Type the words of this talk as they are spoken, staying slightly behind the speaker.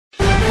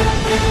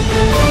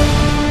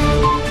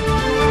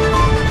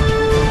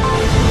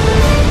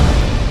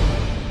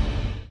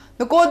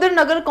नकोदर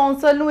नगर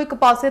council नूं एक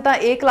पासे तां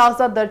ए क्लास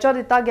का दर्जा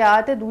दिता गया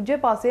है ते दूजे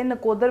पासे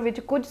नकोदर विच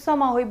कुछ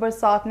समा हुई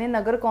बरसात ने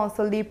नगर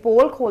कौंसल की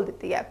पोल खोल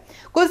दी है।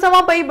 कुछ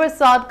समा पई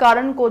बरसात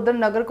कारण नकोदर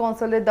नगर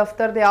कौंसल के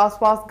दफ्तर के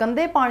आस-पास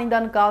गंदे पानी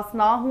का निकास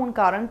ना होने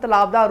कारण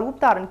तलाब का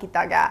रूप धारण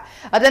किया गया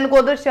है।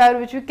 नकोदर शहर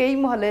विच कई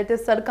मुहल्ले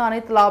ते सड़कों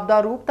ने तलाब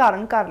का रूप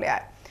धारण कर लिया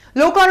है।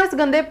 लोगों ने इस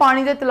गंदे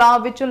पानी के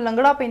तलाब विच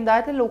लंघना पैंदा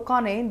है ते लोगों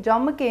ने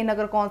जम के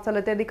नगर कौंसल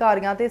के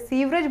अधिकारियों ते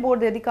सीवरेज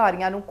बोर्ड के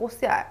अधिकारियों नूं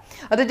कोसिया है।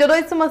 जदों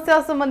इस समस्या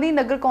संबंधी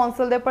नगर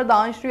कौंसल के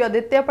प्रधान श्री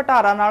आदित्य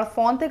पटारा नाल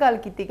फोन ते गल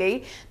की गई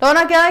तो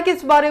उन्होंने कहा कि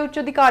इस बारे उच्च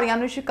अधिकारियों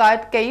नूं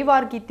शिकायत कई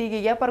बार की गई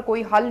है पर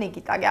कोई हल नहीं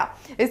किया गया।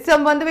 इस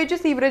संबंध में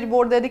सीवरेज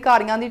बोर्ड के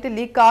अधिकारियों की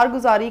ढिली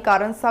कारगुजारी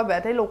कारण सब है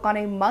ते लोगों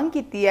ने मंग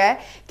की है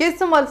कि इस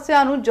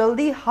समस्या नूं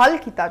जल्दी हल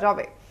किया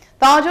जाए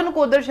ਤਾਂ ਜੋ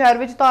ਨਕੋਦਰ ਸ਼ਹਿਰ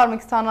ਵਿੱਚ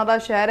ਧਾਰਮਿਕ ਸਥਾਨਾਂ ਦਾ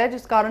ਸ਼ਹਿਰ ਹੈ,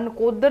 ਜਿਸ ਕਾਰਨ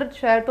ਨਕੋਦਰ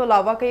ਸ਼ਹਿਰ ਤੋਂ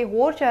ਇਲਾਵਾ ਕਈ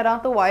ਹੋਰ ਸ਼ਹਿਰਾਂ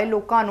ਤੋਂ ਆਏ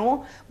ਲੋਕਾਂ ਨੂੰ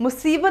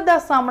ਮੁਸੀਬਤ ਦਾ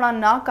ਸਾਹਮਣਾ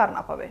ਨਾ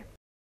ਕਰਨਾ ਪਵੇ।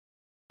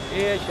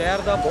 ਇਹ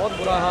ਸ਼ਹਿਰ ਦਾ ਬਹੁਤ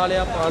ਬੁਰਾ ਹਾਲ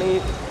ਆ। ਪਾਣੀ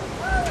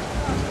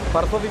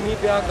ਪਰਸੋਂ ਵੀ ਮੀਂਹ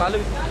ਪਿਆ, ਕੱਲ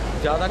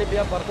ਜ਼ਿਆਦਾ ਨਹੀਂ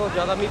ਪਿਆ, ਪਰਸੋਂ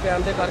ਜ਼ਿਆਦਾ ਮੀਂਹ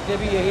ਪੈਣ ਦੇ ਕਰਕੇ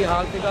ਵੀ ਇਹੀ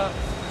ਹਾਲ ਸੀਗਾ।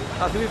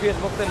 ਅਸੀਂ ਵੀ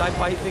ਫੇਸਬੁੱਕ ਤੇ ਲਾਈਵ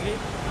ਪਾਈ ਸੀਗੀ।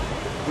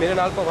 ਮੇਰੇ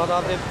ਨਾਲ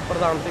ਭਵਾਦਾਰ ਦੇ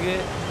ਪ੍ਰਧਾਨ ਸੀਗੇ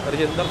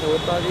ਰਜਿੰਦਰ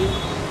ਸੋਤਾ ਜੀ।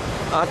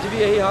 ਅੱਜ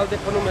ਵੀ ਇਹੀ ਹਾਲ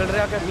ਦੇਖਣ ਨੂੰ ਮਿਲ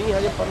ਰਿਹਾ ਕਿ ਮੀਂਹ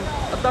ਹਜੇ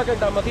ਅੱਧਾ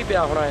ਘੰਟਾ ਮਸੀਂ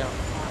ਪਿਆ ਹੋਣਾ ਆ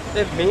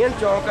ਤੇ ਮੇਨ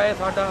ਚੌਂਕ ਹੈ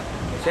ਸਾਡਾ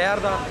ਸ਼ਹਿਰ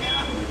ਦਾ,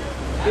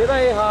 ਇਹਦਾ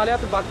ਇਹ ਹਾਲ ਆ।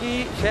 ਤੇ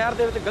ਬਾਕੀ ਸ਼ਹਿਰ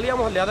ਦੇ ਵਿੱਚ ਗਲੀਆਂ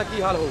ਮੁਹੱਲਿਆਂ ਦਾ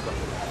ਕੀ ਹਾਲ ਹੋਊਗਾ?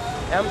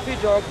 ਐਮਸੀ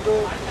ਚੌਂਕ ਤੋਂ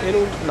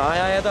ਇਹਨੂੰ ਨਾ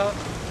ਆਇਆ, ਇਹਦਾ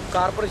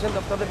ਕਾਰਪੋਰੇਸ਼ਨ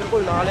ਦਫ਼ਤਰ ਦੇ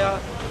ਬਿਲਕੁਲ ਨਾਲ ਆ।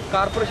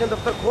 ਕਾਰਪੋਰੇਸ਼ਨ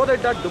ਦਫ਼ਤਰ ਖੁਦ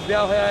ਐਡਾ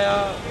ਡੁੱਬਿਆ ਹੋਇਆ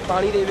ਆ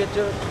ਪਾਣੀ ਦੇ ਵਿੱਚ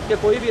ਕਿ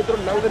ਕੋਈ ਵੀ ਇੱਧਰੋਂ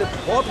ਲੰਘਣ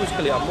ਬਹੁਤ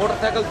ਮੁਸ਼ਕਿਲ ਆ।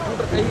 ਮੋਟਰਸਾਈਕਲ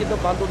ਸਕੂਟਰ ਕਈ ਇੱਧਰ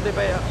ਬੰਦ ਹੁੰਦੇ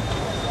ਪਏ ਆ,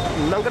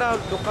 ਲੰਘਣਾ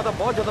ਲੋਕਾਂ ਦਾ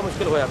ਬਹੁਤ ਜ਼ਿਆਦਾ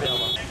ਮੁਸ਼ਕਿਲ ਹੋਇਆ ਪਿਆ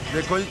ਵਾ।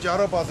 ਦੇਖੋ ਜੀ,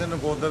 ਚਾਰੋਂ ਪਾਸੇ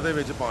ਨਕੋਦਰ ਦੇ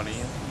ਵਿੱਚ ਪਾਣੀ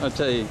ਹੈ।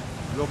 ਅੱਛਾ ਜੀ।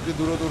 ਲੋਕੀ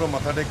ਦੂਰੋਂ ਦੂਰੋਂ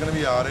ਮੱਥਾ ਟੇਕਣ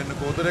ਵੀ ਆ ਰਹੇ।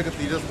 ਨਕੋਦਰ ਇੱਕ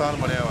ਤੀਰਥ ਸਥਾਨ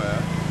ਬਣਿਆ ਹੋਇਆ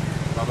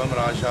ਬਾਬਾ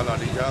ਮਹਾਰਾਜ ਸ਼ਾਹ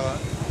ਲਾਡੀ ਸ਼ਾਹ ਦਾ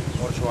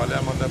ਔਰ ਸ਼ਿਵਾਲਿਆ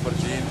ਮੰਦਰ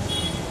ਪ੍ਰਾਚੀਨ।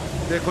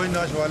 ਦੇਖੋ ਜੀ,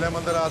 ਨਾ ਸ਼ਿਵਾਲਿਆ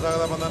ਮੰਦਰ ਆ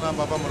ਸਕਦਾ ਬੰਦਾ, ਨਾ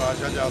ਬਾਬਾ ਮਹਾਰਾਜ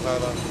ਸ਼ਾਹ ਜਾ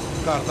ਸਕਦਾ।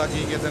 ਘਰ ਤੱਕ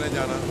ਕੀ ਕਿਸੇ ਨੇ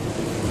ਜਾਣਾ।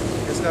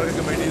 ਇਸ ਕਰਕੇ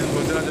ਕਮੇਟੀ ਨੂੰ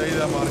ਸੋਚਣਾ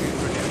ਚਾਹੀਦਾ, ਮਾਰਕੀਟ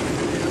ਕਮੇਟੀ ਨੂੰ